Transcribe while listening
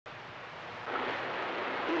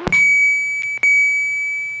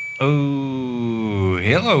Oh,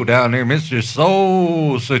 hello down there, Mr.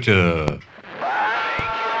 Soul Searcher.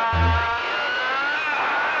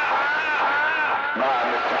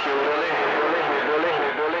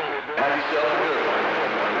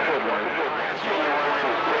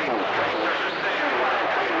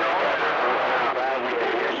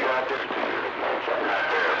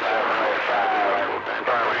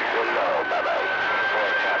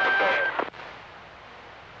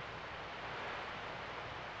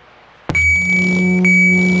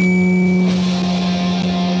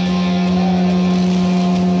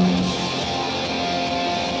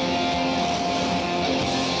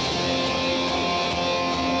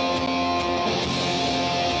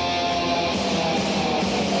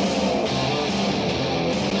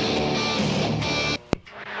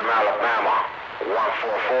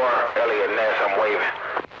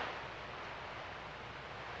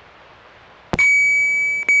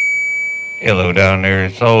 Hello down there,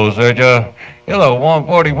 Soul Searcher. Hello,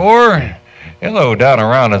 144. Hello down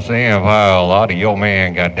around the sand pile. Audio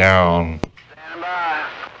Man got down. Stand by.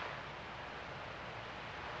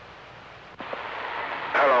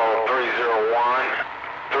 Hello, 301,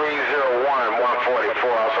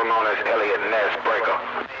 144, also known as Elliot Ness Breaker.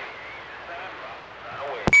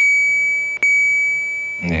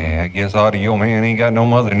 Yeah, I guess Audio Man ain't got no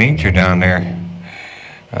Mother Nature down there.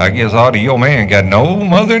 I guess Audio Man got no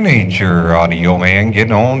Mother Nature. Audio Man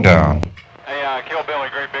getting on down. Hey, Kill Billy,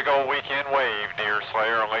 great big old weekend wave, Deer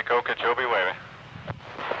Slayer on Lake Okeechobee waving.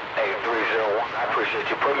 Hey, 301, I appreciate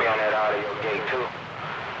you putting me on that audio gate too.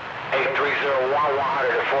 Hey, 301,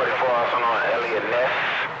 144, also known as Elliot Ness.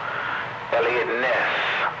 Elliot Ness.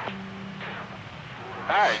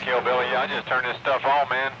 Alright, Kill Billy, yeah, I just turned this stuff on,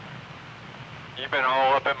 man. You've been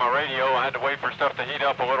all up in my radio. I had to wait for stuff to heat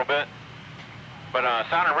up a little bit. But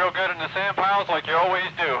sounding real good in the sand piles like you always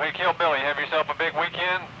do. Hey, Kill Billy, have yourself a big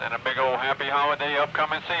weekend and a big old happy holiday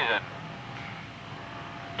upcoming season.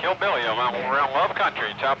 Kill Billy around Love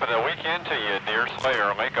Country. Top of the weekend to you, Deer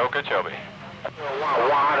Slayer, Lake Okeechobee.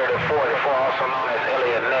 144, also known as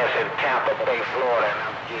Elliot Ness in Tampa Bay, Florida, and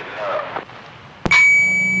I'm getting up.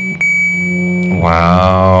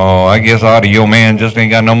 Wow, I guess Audio Man just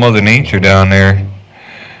ain't got no Mother Nature down there.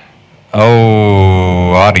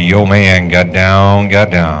 Oh, Audio Man got down, got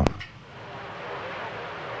down.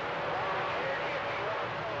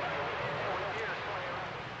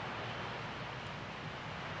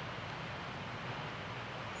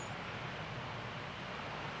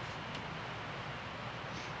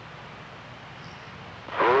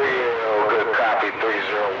 Real good copy, 30.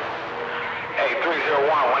 Hey,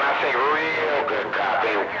 301, when I say real good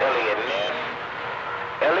copy, Elliot Ness.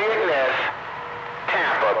 Elliot Ness,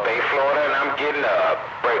 Tampa Bay, Florida, and I'm getting up.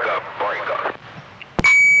 Break up, break up.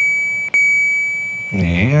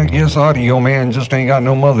 Yeah, I guess Audio Man just ain't got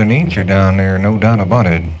no Mother Nature down there, no doubt about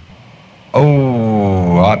it.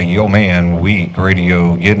 Oh, Audio Man weak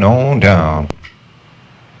radio getting on down.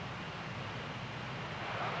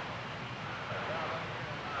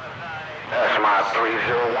 That's my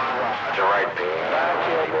 301 Roger right there. I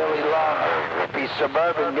kill Billy Long. Be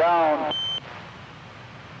suburban gone.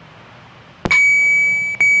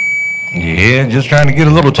 Yeah, just trying to get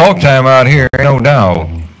a little talk time out here, no doubt.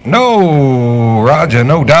 No, Roger,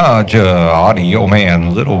 no dodge. Audio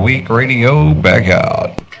Man, little weak radio, back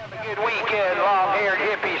out. Have a good weekend, long-haired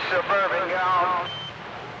hippie, suburban gone.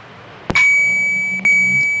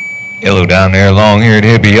 Hello down there, long-haired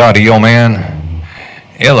hippie, Audio Man.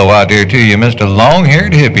 Hello out there to you, Mr.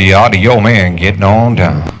 Long-haired hippie, Audio Man, getting on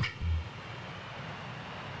down.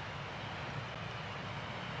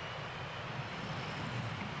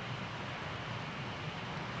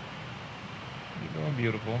 You're doing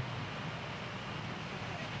beautiful.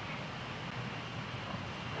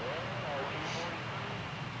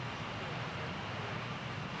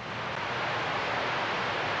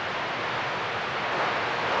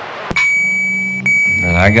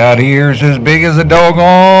 And I got ears as big as a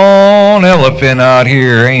doggone elephant out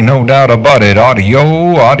here, ain't no doubt about it.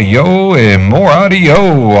 Audio, audio, and more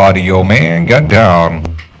audio. Audio Man got down.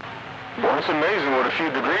 Well, it's amazing what a few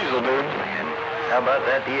degrees will do. How about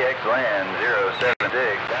that DX Land 076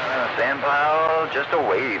 down in a sand pile, just a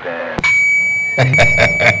waving.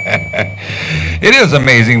 It is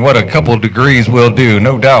amazing what a couple degrees will do,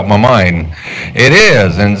 no doubt in my mind. It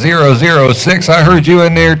is, and 006, I heard you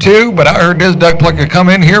in there too, but I heard this duck plucker come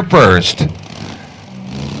in here first.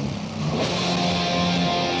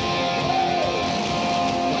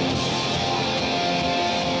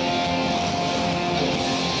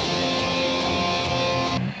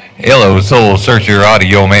 Hello, Soul Searcher,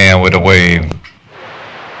 Audio Man with a wave.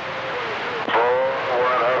 Oh,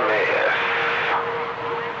 what a mess.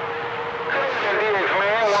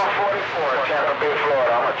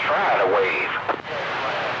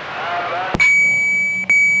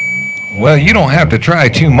 Well, you don't have to try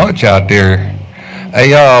too much out there.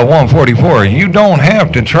 Hey, 144, you don't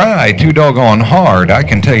have to try too doggone hard. I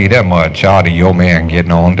can tell you that much. Audio man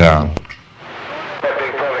getting on down. That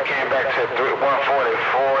big brother came back to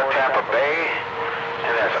 144 Tampa Bay,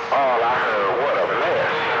 and that's all I heard. What a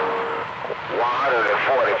mess.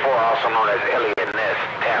 144, also known as Elliott Ness,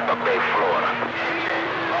 Tampa Bay, Florida.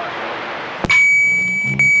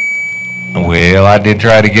 Well, I did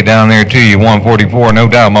try to get down there to you, 144, no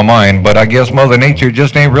doubt in my mind, but I guess Mother Nature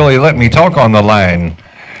just ain't really letting me talk on the line.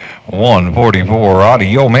 144,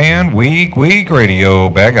 Audio Man, weak radio,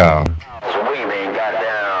 back out. We man got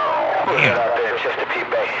down. Get out there in Chesapeake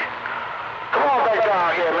Bay. Come on back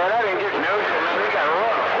down here, man. I didn't get news, man. We got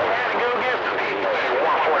rough. We had to go get some people.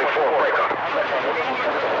 144 breaker.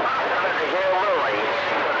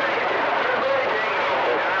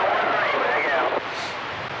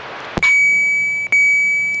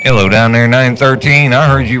 Hello down there, 913. I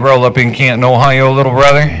heard you roll up in Canton, Ohio, little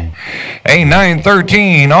brother. Hey,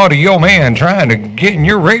 913, Audio Man trying to get in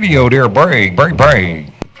your radio there. Break. Out there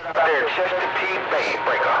in Chesapeake Bay,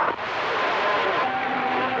 breaker.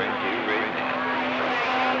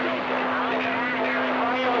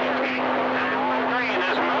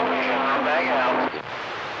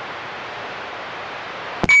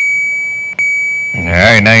 All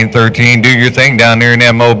right, 913, do your thing down there in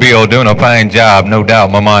that Mobile, doing a fine job, no doubt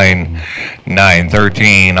in my mind.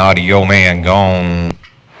 913, Audio Man gone.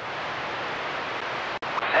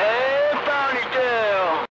 Hey,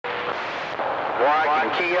 ponytail. Boy, I can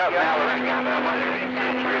key up now.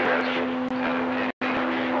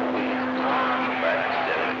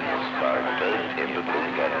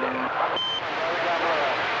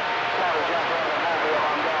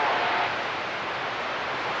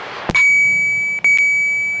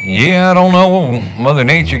 Yeah, I don't know. Mother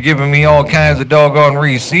Nature giving me all kinds of doggone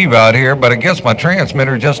receive out here, but I guess my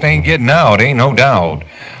transmitter just ain't getting out, ain't no doubt.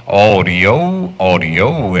 Audio,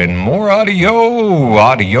 and more audio.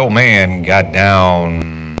 Audio Man got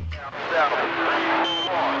down.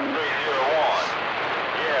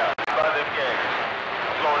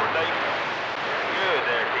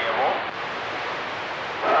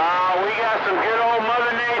 We got some good old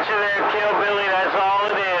Mother Nature there, Kill Billy. That's all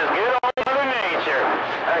it is. Good old Mother Nature.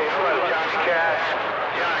 Hey, hello, Johnny Cash.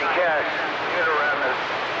 Johnny Cash. Get around this.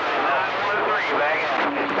 913, back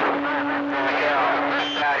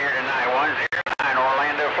out here tonight. 109,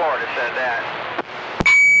 Orlando, Florida said that.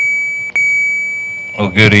 Well,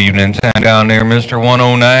 good evening time down there, Mr.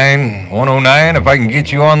 109. 109, if I can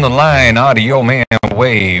get you on the line, Audio Man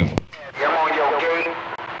wave. I'm on your gate.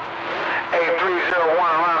 8301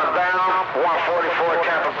 round down. 144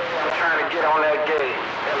 Tampa Bay. I'm trying to get on that gate.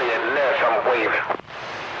 Elliott Ness, I'm waving.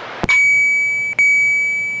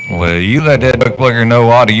 Well, you let that duck plugger know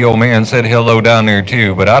Audio Man said hello down there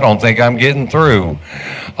too, but I don't think I'm getting through.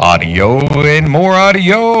 Audio and more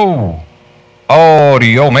audio.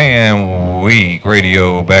 Audio Man, weak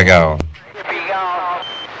radio, back out.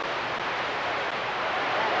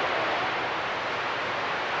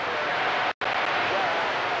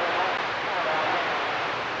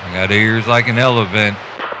 I got ears like an elephant.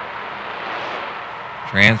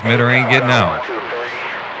 Transmitter ain't getting out.